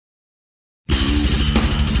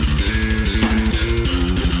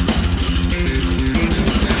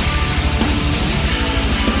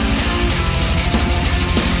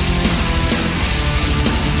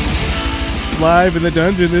live in the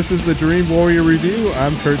dungeon. This is the Dream Warrior Review.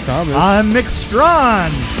 I'm Kurt Thomas. I'm Mick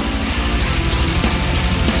Strawn.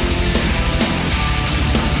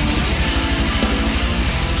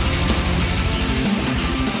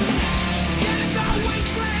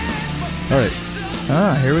 All right.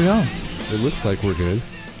 Here we go. It looks like we're good.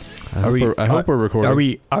 I hope we're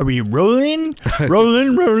recording. Are we rolling?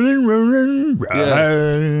 rolling. Yes.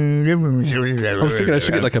 I was thinking I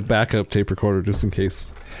should get like a backup tape recorder just in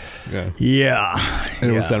case. Yeah. And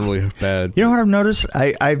it would sound really bad. You know what I've noticed?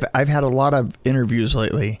 I've had a lot of interviews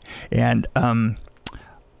lately, and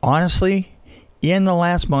honestly, in the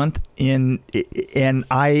last month,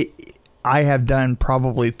 I have done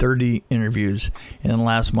probably 30 interviews in the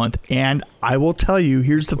last month, and I will tell you,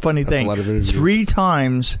 here's the funny thing. A lot of interviews. 3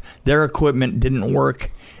 times their equipment didn't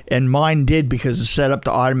work, and mine did because it's set up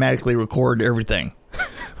to automatically record everything.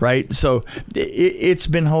 Right? So it's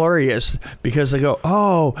been hilarious because I go,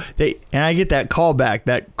 and I get that call back,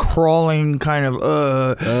 that crawling kind of,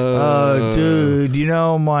 dude, you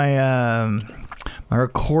know, my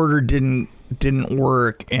recorder didn't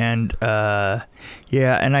work, and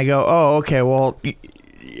and I go, okay, well,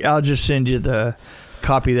 I'll just send you the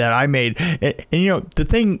copy that I made. And you know, the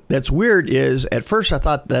thing that's weird is at first I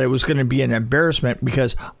thought that it was going to be an embarrassment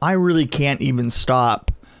because I really can't even stop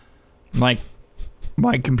my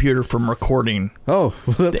computer from recording. Oh,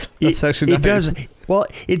 well, that's actually nice.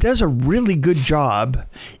 It does a really good job.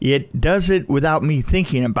 It does it without me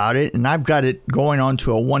thinking about it, and I've got it going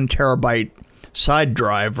onto a 1 terabyte side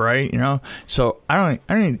drive, right? You know, so I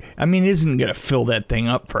mean, it isn't gonna fill that thing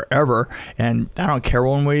up forever, and I don't care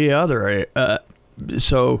one way or the other.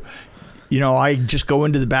 So, you know, I just go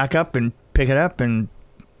into the backup and pick it up and.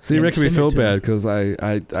 So you're making me feel bad because I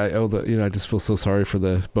owe the, you know, I just feel so sorry for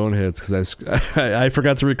the boneheads because I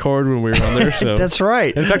forgot to record when we were on their show. That's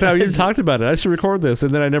right. In fact, I even talked about it. I should record this,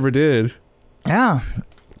 and then I never did. Yeah.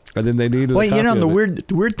 And then they needed. Well, you know, the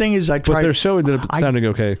weird thing is I tried. But their show ended up sounding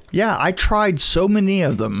okay. Yeah, I tried so many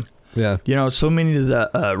of them. Yeah. You know, so many of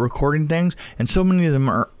the recording things, and so many of them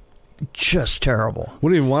are just terrible. We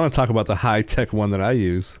don't even want to talk about the high tech one that I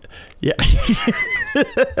use. Yeah.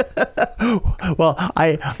 Well,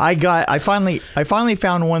 I finally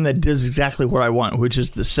found one that does exactly what I want, which is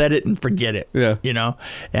to set it and forget it. Yeah. You know,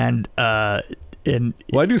 and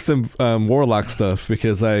well, I do some Warlock stuff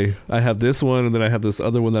because I have this one and then I have this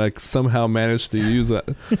other one that I somehow managed to use 2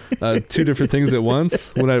 different things at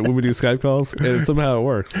once when we do Skype calls, and somehow it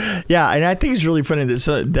works. Yeah, and I think it's really funny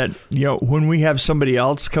that you know, when we have somebody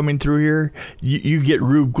else coming through here, you get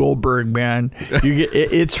Rube Goldberg, man.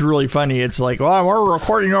 It's really funny. It's like, oh, we're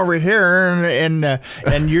recording over here, and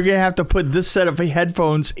you're gonna have to put this set of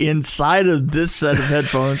headphones inside of this set of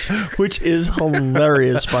headphones, which is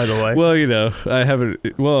hilarious, by the way. Well, you know. I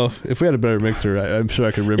haven't. Well, if we had a better mixer, I'm sure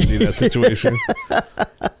I could remedy that situation.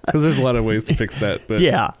 Because there's a lot of ways to fix that. But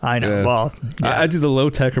yeah, I know. Yeah. Well, yeah. I do the low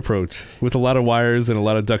tech approach with a lot of wires and a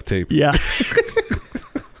lot of duct tape. Yeah.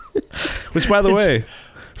 Which, by the way,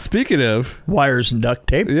 speaking of wires and duct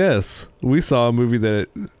tape, yes, we saw a movie that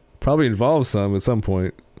probably involves some at some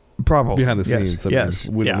point. Probably behind the scenes. Yes.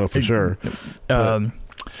 We don't know for sure.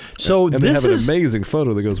 So and they have an amazing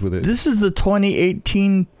photo that goes with it. This is the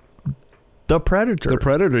 2018. The Predator. The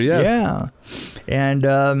Predator, yes. Yeah. And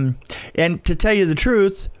to tell you the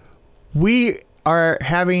truth, we are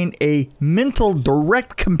having a mental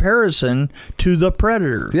direct comparison to The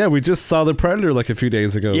Predator. Yeah, we just saw The Predator like a few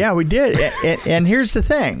days ago. Yeah, we did. and here's the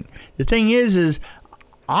thing. The thing is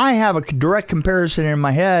I have a direct comparison in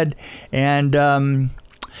my head, and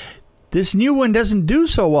this new one doesn't do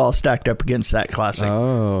so well stacked up against that classic.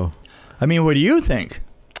 Oh. I mean, what do you think?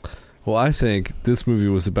 Well, I think this movie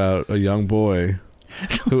was about a young boy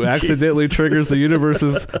who accidentally triggers the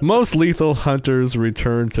universe's most lethal hunters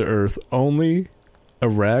return to Earth. Only a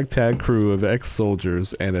ragtag crew of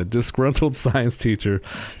ex-soldiers and a disgruntled science teacher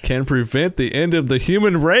can prevent the end of the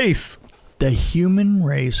human race. The human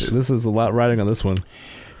race. This is a lot riding on this one.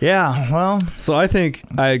 Yeah, well. So I think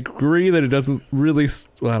I agree that it doesn't really.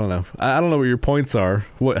 Well, I don't know. I don't know what your points are.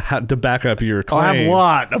 To back up your claim. I have a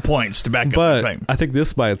lot of points to back up your claim. But I think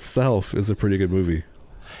this by itself is a pretty good movie.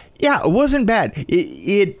 Yeah, it wasn't bad.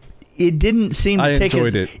 It didn't seem to take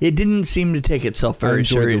enjoyed it. It didn't seem to take itself very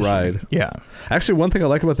seriously. I enjoyed the ride. Yeah. Actually, one thing I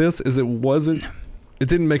like about this is it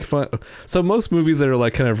didn't make fun. So most movies that are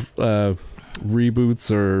like kind of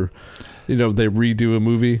reboots or, you know, they redo a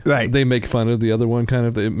movie. Right. They make fun of the other one, kind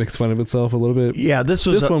of. It makes fun of itself a little bit. Yeah, this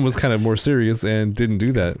one was kind of more serious and didn't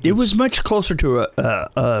do that. It was much closer to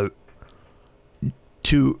a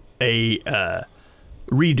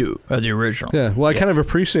redo of the original. Yeah. Well, I kind of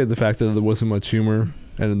appreciated the fact that there wasn't much humor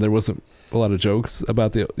and there wasn't a lot of jokes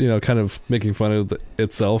about the, kind of making fun of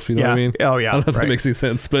itself. You know what I mean? Oh yeah. I don't know if that makes any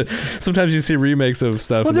sense, but sometimes you see remakes of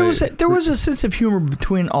stuff. Well, there was a sense of humor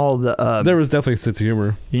between all the. There was definitely a sense of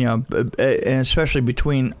humor. And especially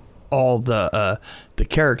between all the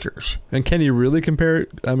characters. And can you really compare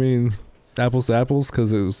it? I mean, apples to apples,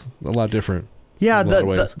 because it was a lot different. Yeah,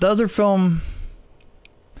 the other film.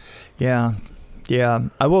 Yeah,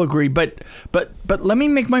 I will agree, but let me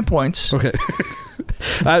make my points. Okay.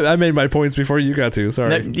 I made my points before you got to. Sorry.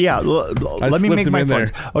 Let me make my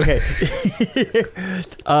points. Okay.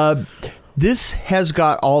 This has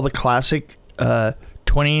got all the classic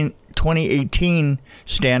 2018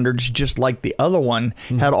 standards, just like the other one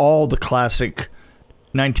had all the classic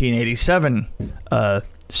 1987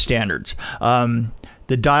 standards.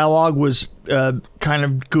 The dialogue was kind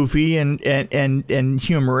of goofy and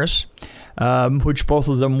humorous, which both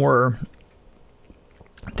of them were.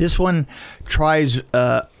 This one tries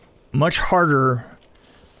much harder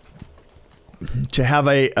to have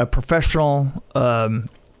a professional,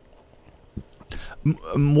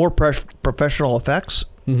 more professional effects.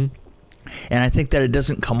 Mm-hmm. And I think that it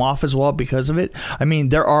doesn't come off as well because of it. I mean,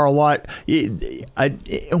 there are a lot.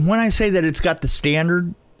 When I say that it's got the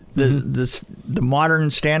standard, the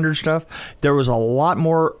modern standard stuff, there was a lot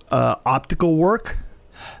more optical work.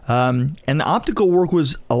 And the optical work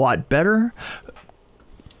was a lot better.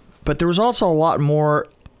 But there was also a lot more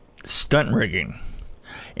stunt rigging.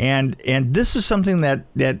 And this is something that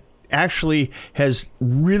actually has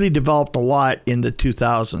really developed a lot in the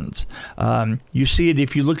 2000s. You see it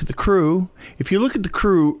if you look at the crew. If you look at the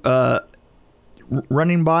crew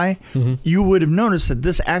running by, you would have noticed that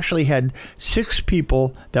this actually had 6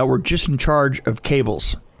 people that were just in charge of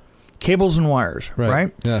cables and wires,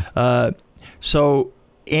 right? Yeah.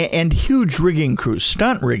 And huge rigging crews,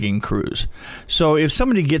 stunt rigging crews. So if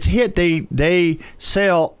somebody gets hit, they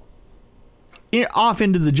sail off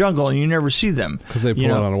into the jungle and you never see them because they pull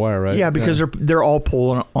it on a wire, right? Yeah, because they're all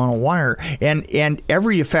pulling on a wire, and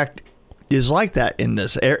every effect is like that in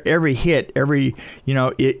this. Every hit,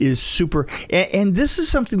 it is super. And this is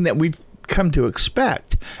something that we've come to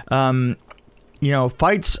expect.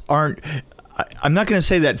 Fights aren't. I'm not going to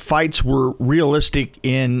say that fights were realistic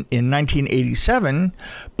in 1987,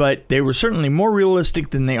 but they were certainly more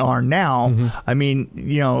realistic than they are now. Mm-hmm. I mean,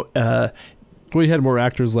 well, you had more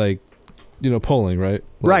actors like, pulling, right?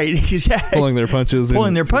 Right, exactly. Pulling their punches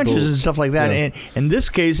and stuff like that. Yeah. And in this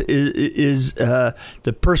case, is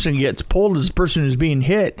the person gets pulled is the person who's being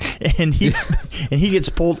hit, and he gets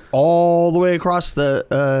pulled all the way across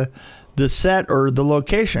the set or the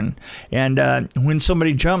location. And when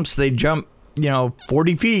somebody jumps, they jump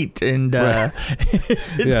 40 feet, and right.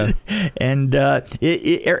 Yeah, and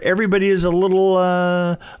everybody is a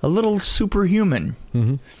little superhuman.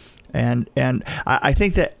 Mm-hmm. And I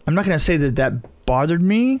think that I'm not going to say that bothered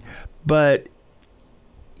me, but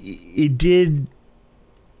it did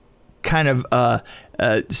kind of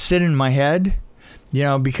sit in my head,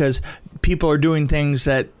 because people are doing things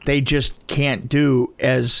that they just can't do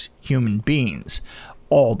as human beings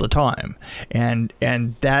all the time, and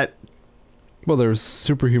that. Well, there's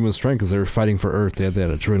superhuman strength because they were fighting for Earth. They had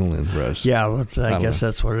that adrenaline rush. Yeah, well, I guess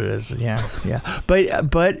that's what it is. Yeah. But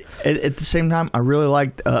at the same time, I really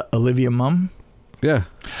liked Olivia Munn. Yeah.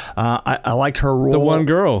 I liked her role. The one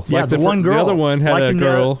girl. Yeah, the one girl. The other one had a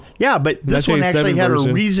girl. But this one actually had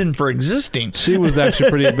a reason for existing. She was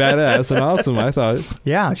actually pretty badass and awesome, I thought.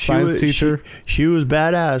 Yeah. Science teacher. She was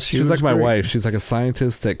badass. She's like my wife. She's like a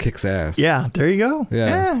scientist that kicks ass. Yeah, there you go.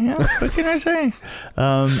 Yeah. What can I say?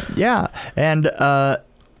 Yeah. And...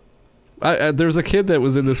 there's a kid that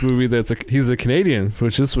was in this movie he's a Canadian,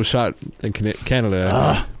 which this was shot in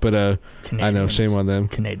Canada. But I know, shame on them.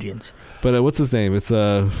 Canadians. But what's his name? It's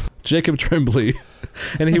Jacob Tremblay.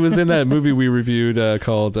 And he was in that movie we reviewed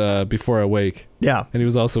called Before I Wake. Yeah. And he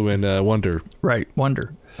was also in Wonder. Right,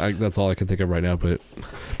 Wonder. That's all I can think of right now. But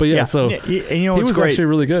yeah, so he was great. Actually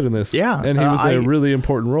really good in this. Yeah. And he was a really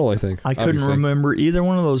important role, I think. I couldn't remember either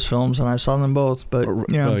one of those films, and I saw them both. But,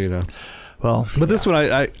 Well, but this one,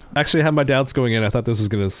 I actually had my doubts going in. I thought this was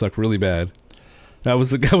going to suck really bad. I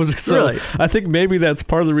was really? I think maybe that's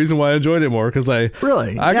part of the reason why I enjoyed it more, because I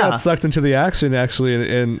got sucked into the action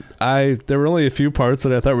actually, and there were only a few parts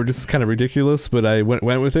that I thought were just kind of ridiculous, but I went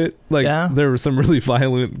with it. There were some really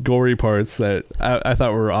violent, gory parts that I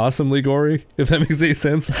thought were awesomely gory, if that makes any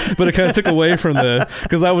sense. But it kind of took away from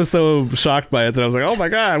because I was so shocked by it that I was like, oh my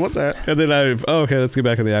god, what the? And then okay, let's get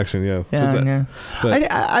back in the action. Yeah.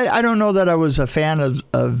 But I don't know that I was a fan of.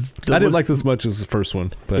 I didn't like this much as the first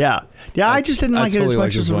one. But I just didn't like like it as totally much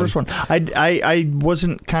like as the this first one. I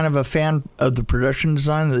wasn't kind of a fan of the production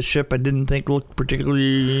design of the ship. I didn't think looked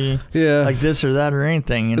particularly like this or that or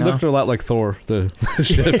anything. You know, it looked a lot like Thor, the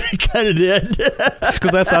ship. It kind of did.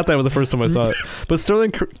 Because I thought that was the first time I saw it. But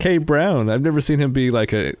Sterling K. Brown, I've never seen him be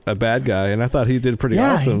like a bad guy, and I thought he did pretty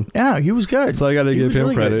awesome. He was good. So I got to give him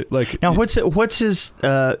really credit. Good. Like now,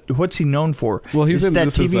 what's he known for? Well, he's in that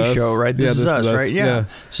This TV Is Us. show, right? This Is Us, right? Yeah.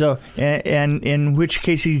 So, and in which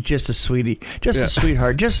case he's just a sweetie, just a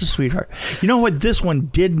sweetheart, just a sweetheart. You know what? This one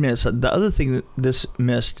did miss. The other thing that this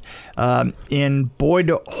missed in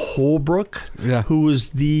Boyd Holbrook, who was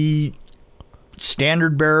the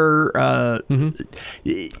standard bearer.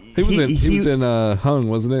 He was in Hung,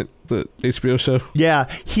 wasn't it? The HBO show. Yeah,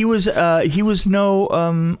 he was no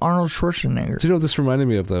Arnold Schwarzenegger. Do you know what this reminded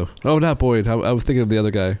me of though? Oh, not Boyd. I was thinking of the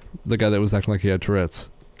other guy, the guy that was acting like he had Tourette's.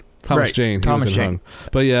 Thomas Jane. He was in Hung.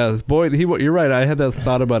 But yeah, Boyd. You're right. I had that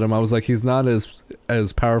thought about him. I was like, he's not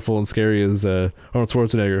as powerful and scary as Arnold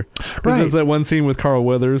Schwarzenegger. There's that one scene with Carl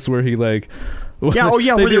Weathers where he like. They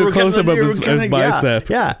do a close up of his bicep.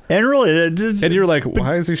 Yeah, and really, and you're like,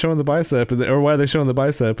 why is he showing the bicep? Or why are they showing the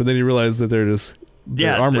bicep? And then you realize that they're just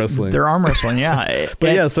arm wrestling. They're arm wrestling, yeah.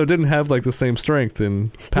 But so it didn't have like the same strength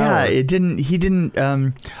and power. Yeah, it didn't. He didn't.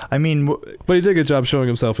 I mean, but he did a good job showing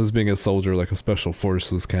himself as being a soldier, like a special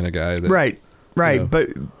forces kind of guy. Right. You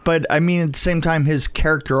know. But I mean, at the same time, his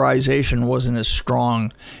characterization wasn't as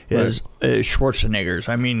strong as Schwarzenegger's.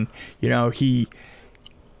 I mean, you know, he.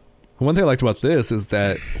 One thing I liked about this is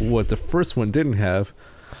that what the first one didn't have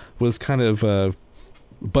was kind of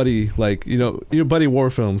buddy, like you know buddy war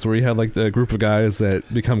films where you have like the group of guys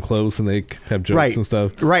that become close and they have jokes and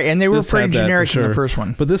stuff. Right, and they were pretty generic in the first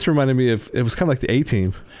one. But this reminded me of, it was kind of like the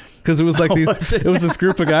A-Team. Because it was like it was this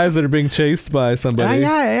group of guys that are being chased by somebody.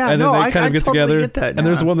 Yeah. And then they kind of get totally together. Get that, and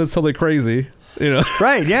there's one that's totally crazy. You know,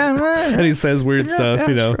 right? Yeah, right. And he says weird stuff,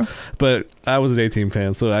 you know. True. But I was an A-Team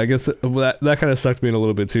fan, so I guess that kind of sucked me in a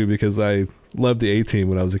little bit too because I loved the A-Team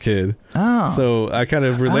when I was a kid. Oh, so I kind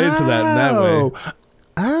of related to that in that way.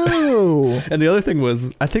 Oh. And the other thing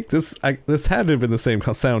was, I think this had to have been the same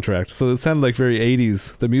soundtrack, so it sounded like very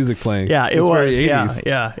 80s. The music playing, it was very 80s.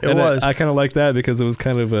 Yeah, it was. I kind of like that because it was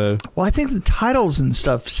kind of a. Well, I think the titles and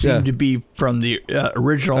stuff seem to be from the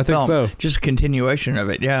original film. I think so. Just a continuation of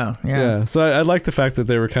it. Yeah. So I like the fact that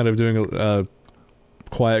they were kind of doing a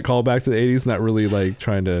quiet callback to the 80s, not really like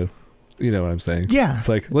trying to, you know what I'm saying? Yeah. It's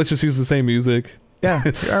like, let's just use the same music. Yeah,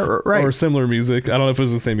 right. Or similar music. I don't know if it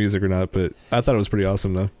was the same music or not, but I thought it was pretty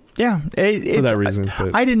awesome though. Yeah, for that reason.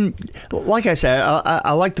 I didn't, like I said,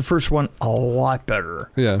 I liked the first one a lot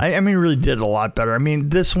better. Yeah. I mean, really did a lot better. I mean,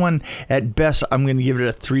 this one, at best, I'm going to give it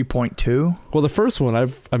a 3.2. Well, the first one,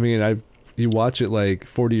 you watch it like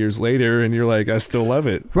 40 years later and you're like, I still love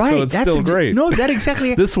it. Right. So it's still great. No, that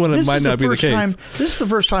exactly. This one, it might not be the case. This is the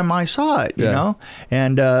first time I saw it, you know?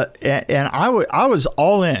 And I was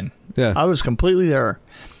all in. Yeah. I was completely there.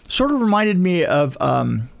 Sort of reminded me of,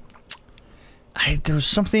 there was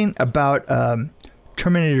something about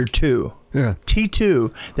Terminator 2. Yeah.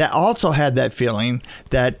 T2 that also had that feeling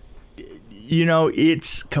that, you know,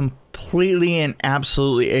 it's completely and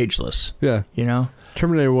absolutely ageless. Yeah. You know?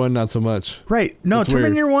 Terminator 1, not so much. Right. No, it's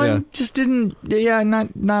Terminator weird. 1 just didn't,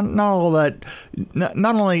 not all that.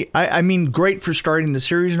 Not only, I mean, great for starting the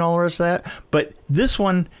series and all the rest of that, but this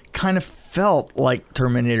one kind of felt like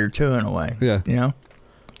Terminator 2 in a way. Yeah. You know?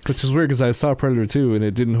 Which is weird because I saw Predator 2 and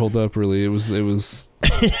it didn't hold up really. It was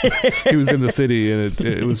he was in the city and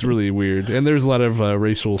it was really weird. And there's a lot of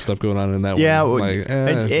racial stuff going on in that one. Yeah, like,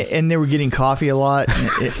 and they were getting coffee a lot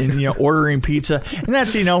and you know, ordering pizza. And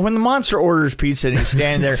that's, you know, when the monster orders pizza and he's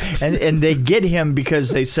standing there and they get him because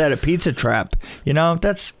they set a pizza trap, you know,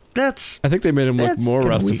 that's I think they made him look more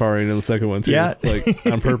Rastafarian in the second one too. Yeah. Like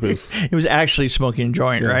on purpose. He was actually smoking a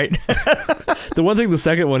joint, right? The one thing the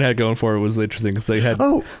second one had going for it was interesting because they had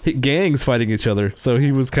gangs fighting each other. So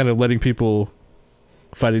he was kind of letting people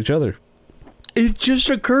fight each other. It just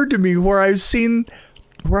occurred to me where I've seen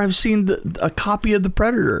a copy of the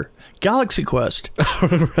Predator, Galaxy Quest.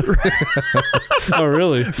 Oh,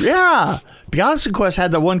 really? Yeah, Galaxy Quest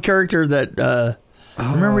had the one character that.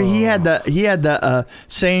 Remember, he had the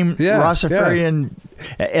same Rastafarian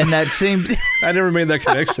and that same. I never made that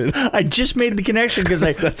connection. I just made the connection because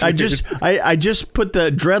I just put the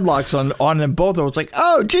dreadlocks on them both. I was like,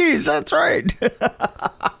 oh, geez, that's right.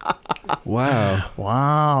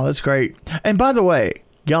 Wow, that's great. And by the way,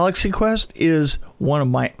 Galaxy Quest is one of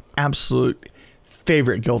my absolute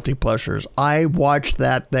favorite guilty pleasures. I watch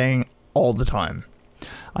that thing all the time.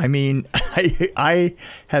 I mean, I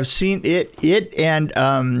have seen it and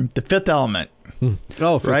The Fifth Element.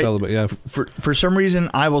 Oh, Fifth Right? Element, yeah. For some reason,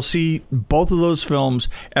 I will see both of those films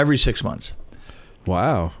every 6 months.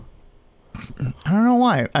 Wow. I don't know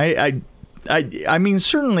why. I mean,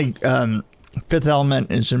 certainly, Fifth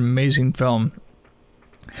Element is an amazing film,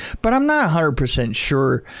 but I'm not 100%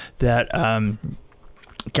 sure that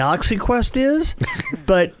Galaxy Quest is,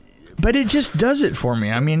 but it just does it for me.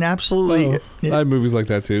 I mean, absolutely. I have movies like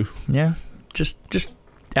that too. Yeah, just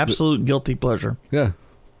absolute guilty pleasure. Yeah.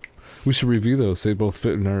 We should review those. They both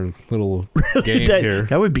fit in our little game here.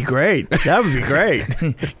 That would be great. That would be great.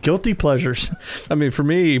 Guilty pleasures. I mean, for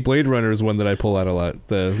me, Blade Runner is one that I pull out a lot.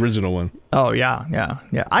 The original one. Oh yeah.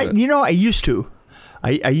 I used to. I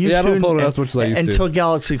used to. I don't pull it as much as I used to until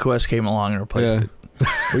Galaxy Quest came along and replaced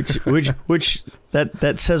it. Which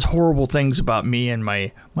that says horrible things about me and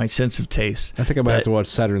my sense of taste. I think I might have to watch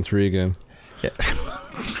Saturn 3 again. Yeah.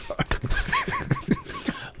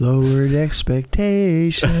 Lowered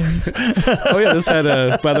expectations. Oh yeah, this had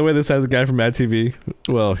by the way, this has a guy from Mad TV.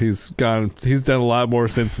 Well, he's gone. He's done a lot more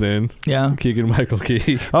since then. Yeah, Keegan-Michael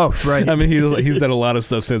Key. Oh right. I mean, he's done a lot of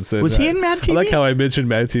stuff since then. Was he in Mad TV? I like how I mentioned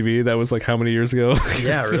Mad TV. That was like how many years ago?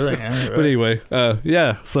 Yeah, really. Yeah, really. But anyway,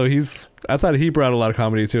 yeah. So I thought he brought a lot of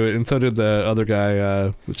comedy to it, and so did the other guy,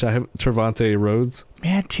 which I have, Trevante Rhodes.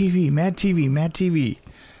 Mad TV.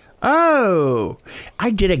 Oh,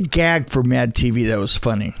 I did a gag for Mad TV that was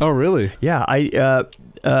funny. Oh, really? Yeah, I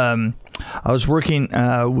was working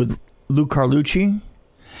with Lou Carlucci,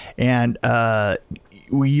 and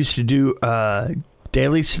we used to do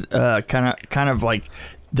daily kind of like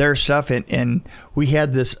their stuff, and we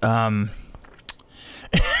had this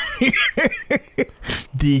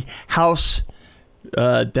the house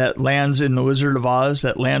that lands in The Wizard of Oz,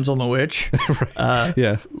 that lands on the witch. Right.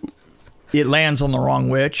 Yeah. It lands on the wrong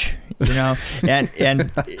witch, you know, and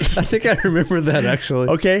I think I remember that actually.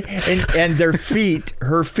 Okay, and her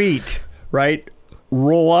feet, right,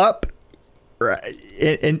 roll up, right,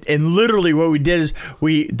 and literally what we did is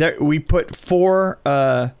we put four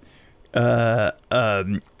what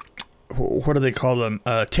do they call them,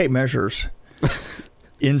 tape measures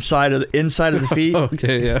inside of the feet.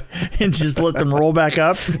 Okay, yeah. And just let them roll back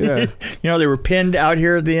up. Yeah. You know, they were pinned out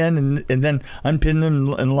here at the end, and then unpin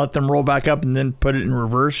them and let them roll back up, and then put it in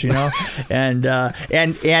reverse. You know, and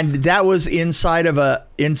that was inside of a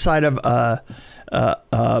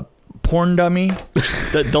porn dummy.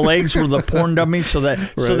 The legs were the porn dummy, so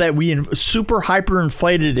that we super hyper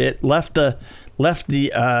inflated it, left the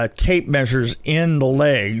tape measures in the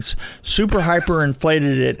legs, super hyper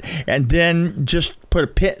inflated it, and then just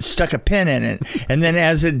stuck a pin in it, and then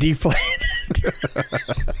as it deflated, and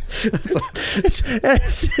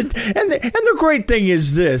the great thing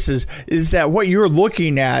is this is that what you're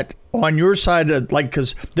looking at on your side of, like,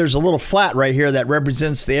 because there's a little flat right here that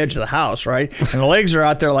represents the edge of the house, right? And the legs are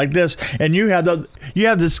out there like this, and you have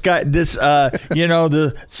this guy,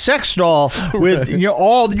 the sex doll with, right.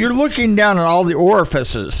 You're looking down at all the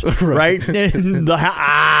orifices, right? And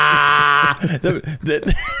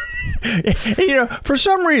for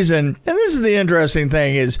some reason, and this is the interesting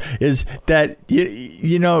thing is that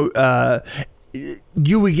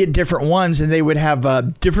you would get different ones, and they would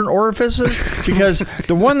have different orifices, because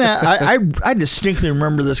the one that I distinctly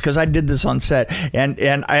remember this because I did this on set,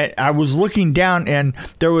 and I was looking down, and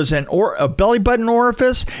there was a belly button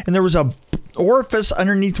orifice, and there was a orifice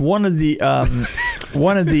underneath one of the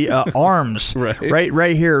arms,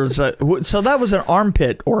 right here. So that was an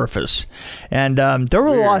armpit orifice, and there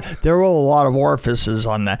were a lot of orifices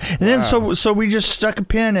on that. And then so we just stuck a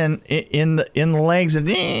pin in the legs, and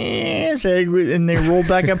they rolled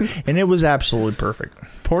back up, and it was absolutely perfect.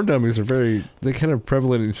 Porn dummies are they're kind of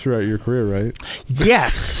prevalent throughout your career, right?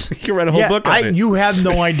 Yes. You can write a whole book on it. You have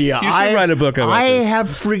no idea. You should write a book on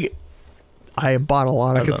it. I bought a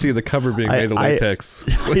lot of them. I can see the cover being made of latex.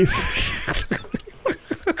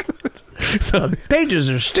 So the pages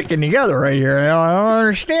are sticking together right here. I don't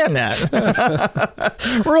understand that.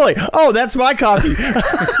 Really? Oh, that's my copy.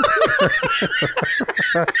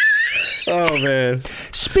 Oh, man.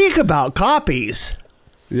 Speak about copies.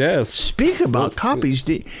 Yes. Speak about copies.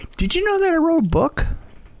 Did you know that I wrote a book?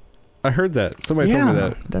 I heard that. Somebody told me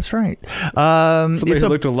that. That's right. Somebody who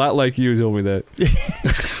looked a lot like you told me that.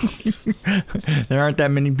 There aren't that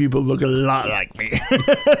many people who look a lot like me.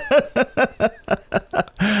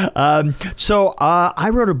 So I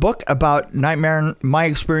wrote a book about my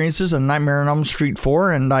experiences on Nightmare on Elm Street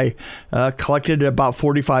 4, and I collected about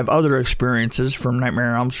 45 other experiences from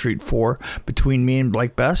Nightmare on Elm Street 4 between me and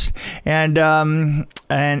Blake Best, and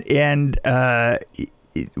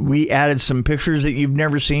we added some pictures that you've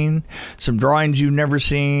never seen, some drawings you've never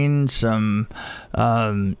seen, some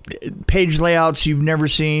page layouts you've never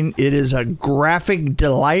seen. It is a graphic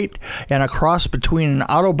delight and a cross between an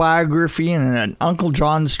autobiography and an Uncle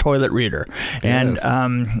John's toilet reader. Yes.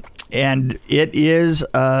 And it is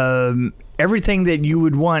everything that you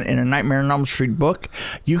would want in a Nightmare on Elm Street book.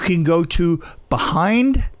 You can go to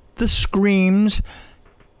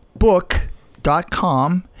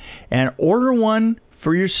BehindTheScreamsBook.com and order one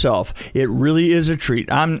for yourself. It really is a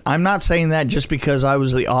treat. I'm not saying that just because I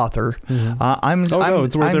was the author. Mm-hmm.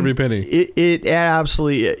 It's worth every penny. It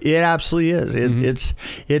absolutely is.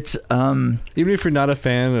 It's even if you're not a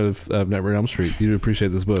fan of Nightmare on Elm Street, you'd appreciate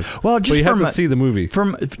this book. Well, just but you have to see the movie.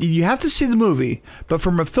 You have to see the movie, but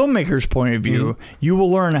from a filmmaker's point of view, you will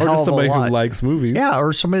learn a hell of a lot. Or just somebody who likes movies. Yeah,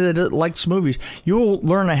 or somebody that likes movies. You will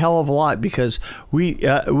learn a hell of a lot because we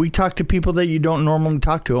talk to people that you don't normally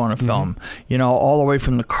talk to on a film. You know, all the way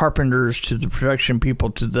from the carpenters to the production people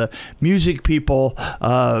to the music people,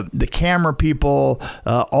 the camera people,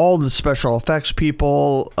 all the special effects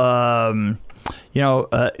people,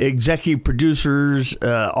 executive producers,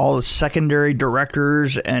 all the secondary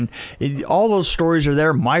directors, and all those stories are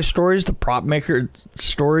there. My stories, the prop maker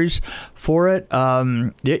stories for it.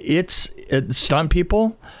 It's stunt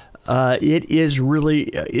people. It is really,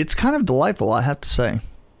 it's kind of delightful, I have to say.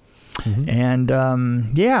 Mm-hmm.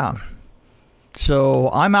 And yeah. So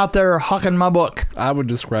I'm out there hawking my book. I would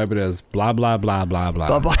describe it as blah, blah, blah, blah, blah.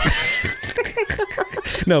 Blah, blah.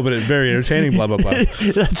 No, but it's very entertaining, blah, blah, blah.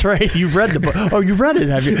 That's right. You've read the book. Oh, you've read it,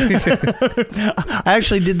 have you? I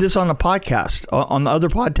actually did this on a podcast. On the other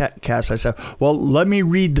podcast, I said, well, let me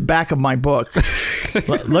read the back of my book.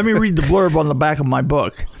 Let me read the blurb on the back of my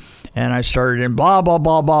book. And I started in blah, blah,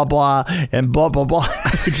 blah, blah, blah, and blah, blah, blah,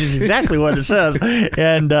 which is exactly what it says.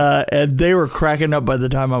 And they were cracking up by the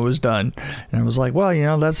time I was done. And I was like,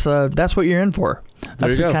 well, that's what you're in for.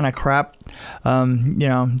 That's the kind of crap.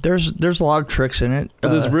 There's a lot of tricks in it.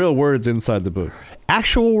 But there's real words inside the book.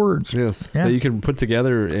 Actual words. Yes. Yeah. That you can put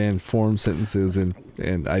together and form sentences and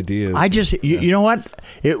ideas. I just, you know what?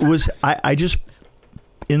 It was, I just...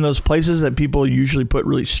 in those places that people usually put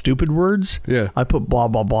really stupid words, I put blah,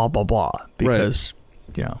 blah, blah, blah, blah. Because,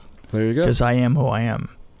 there you go. Because I am who I am.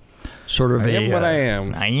 Sort of I am what I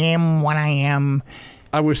am. I am what I am.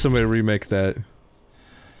 I wish somebody would remake that.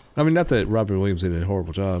 I mean, not that Robin Williams did a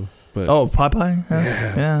horrible job, but... Oh, Popeye?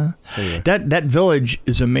 Yeah. Anyway. That village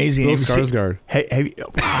is amazing. Bill Skarsgård. Have you...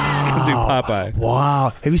 Wow. Do Popeye.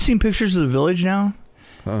 Wow. Have you seen pictures of the village now?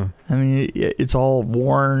 I mean, it's all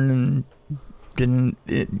worn and...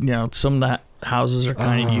 some of the houses are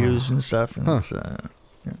kind of used and stuff. And I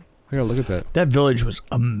gotta look at that. That village was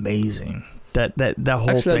amazing. That whole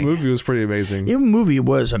Actually, thing. That movie was pretty amazing. The movie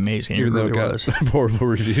was amazing. Even though it got horrible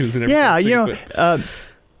reviews and everything.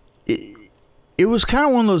 Yeah, it was kind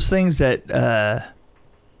of one of those things that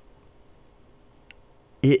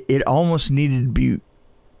it almost needed to be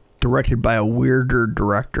directed by a weirder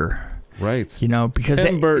director. Right. Because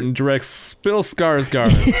Tim Burton directs Bill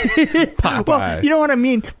Skarsgård. Popeye. Well, you know what I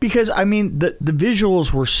mean? Because, the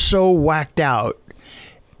visuals were so whacked out,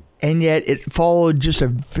 and yet it followed just a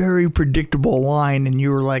very predictable line, and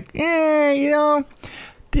you were like, it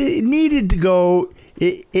needed to go,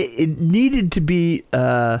 it needed to be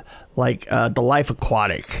like The Life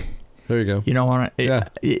Aquatic. There you go.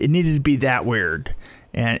 It needed to be that weird,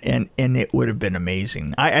 and it would have been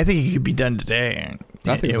amazing. I think it could be done today,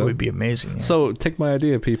 I think it would be amazing. Yeah. So take my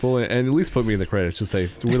idea, people, and at least put me in the credits. Just say,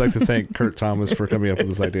 we'd like to thank Kurt Thomas for coming up with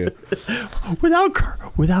this idea. Without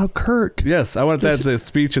Kurt. Yes, I want that the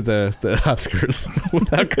speech at the Oscars.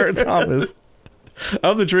 Without Kurt Thomas.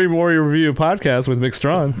 Of the Dream Warrior Review podcast with Mick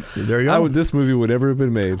Strawn. There you go. This movie would ever have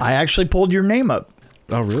been made. I actually pulled your name up.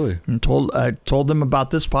 Oh, really? And told them about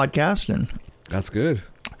this podcast, and that's good.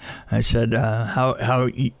 I said how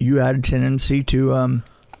you had a tendency to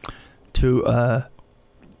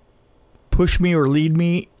push me or lead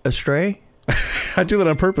me astray. I do that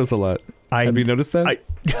on purpose a lot. Have you noticed that?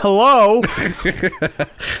 Hello.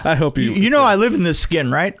 I hope you. I live in this skin,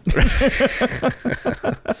 right?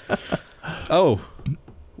 Oh,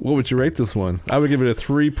 what would you rate this one? I would give it a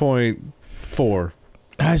 3.4.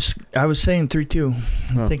 I was saying 3.2.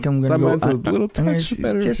 I think I'm going to go. Mine's a little touch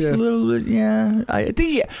better. Just a little bit, yeah. I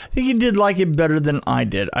think you did like it better than I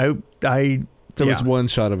did. There was one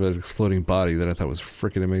shot of an exploding body that I thought was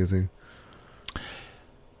freaking amazing.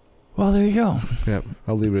 Well, there you go. Yeah,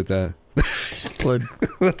 I'll leave it at that. Blood.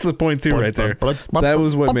 That's the point too, right there. That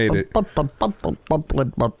was what made it.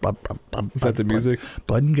 Is that the music?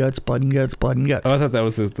 Blood and guts, blood and guts, blood and guts. Oh, I thought that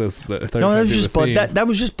was this. No, that was just blood. That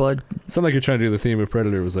was just blood. Sounded like you're trying to do the theme of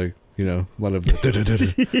Predator. It was like, a lot of.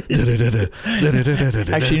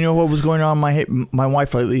 Actually, you know what was going on? My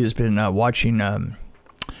wife lately has been watching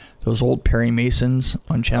those old Perry Masons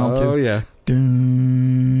on Channel 2. Oh yeah.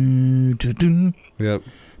 Dun, dun, dun. Yep.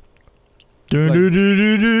 Yeah,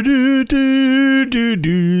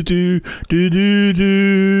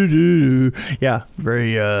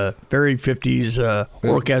 very 50s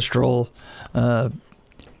orchestral. Yeah,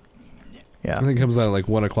 I think it comes out at like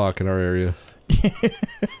 1 o'clock in our area.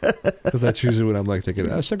 Because that's usually when I'm like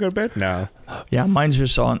thinking, I should go to bed now. Yeah, mine's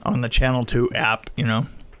just on the Channel 2 app.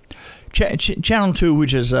 Channel 2,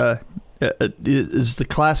 which is the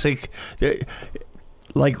classic.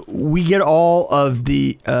 Like we get all of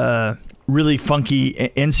the really funky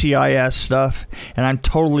NCIS stuff, and I'm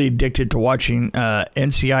totally addicted to watching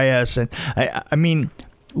NCIS. And I mean,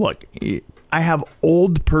 look, I have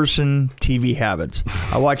old person TV habits.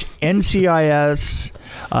 I watch NCIS,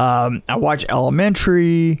 I watch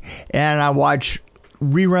Elementary, and I watch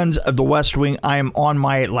reruns of The West Wing. I am on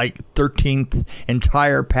my 13th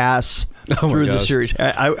entire pass through the series.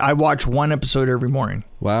 I watch one episode every morning.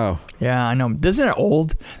 Wow. Yeah, I know. Isn't it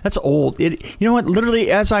old? That's old. You know what? Literally,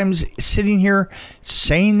 as I'm sitting here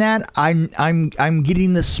saying that, I'm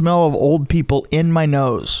getting the smell of old people in my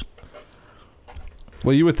nose.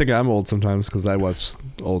 Well, you would think I'm old sometimes because I watch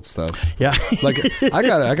old stuff. Yeah. Like I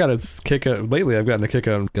got a kick out lately. I've gotten a kick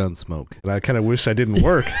out on Gunsmoke, and I kind of wish I didn't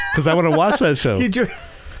work because I want to watch that show. Did you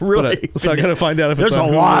really? So I got to find out if there's it's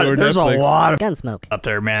on a lot. Hulu or There's Netflix. a lot of Gunsmoke out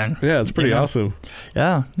there, man. Yeah, it's pretty awesome.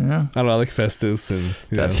 Yeah. I don't know. I like Festus and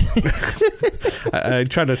I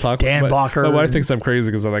try to talk. Dan Bacher. My wife thinks I'm crazy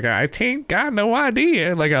because I'm like, I ain't got no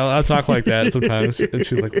idea. Like I'll talk like that sometimes, and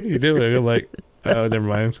she's like, "What are you doing?" I'm like, "Oh, never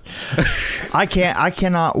mind." I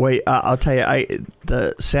cannot wait. I'll tell you,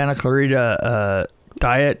 the Santa Clarita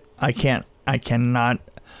Diet. I cannot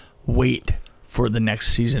wait for the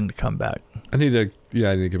next season to come back. I need to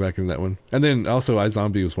get back into that one. And then also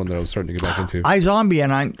iZombie was one that I was starting to get back into. iZombie,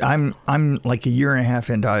 and I'm like a year and a half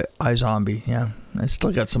into iZombie. Yeah, I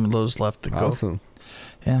still got some of those left to go. Awesome.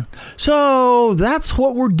 Yeah. So that's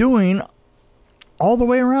what we're doing all the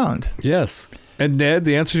way around. Yes. And Ned,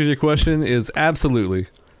 the answer to your question is absolutely.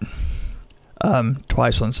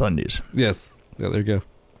 Twice on Sundays. Yes. Yeah, there you go.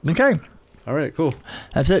 Okay. All right, cool.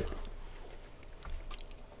 That's it.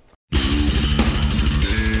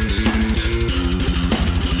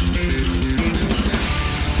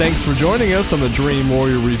 Thanks for joining us on the Dream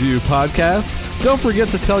Warrior Review podcast. Don't forget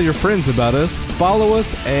to tell your friends about us, follow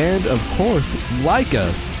us, and, of course, like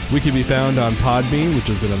us. We can be found on Podbean, which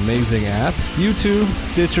is an amazing app, YouTube,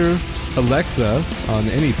 Stitcher, Alexa on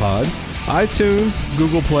any pod, iTunes,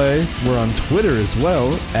 Google Play. We're on Twitter as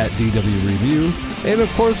well, at DW Review, and,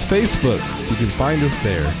 of course, Facebook. You can find us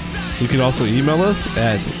there. You can also email us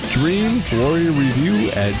at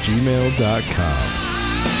dreamwarriorreview@gmail.com.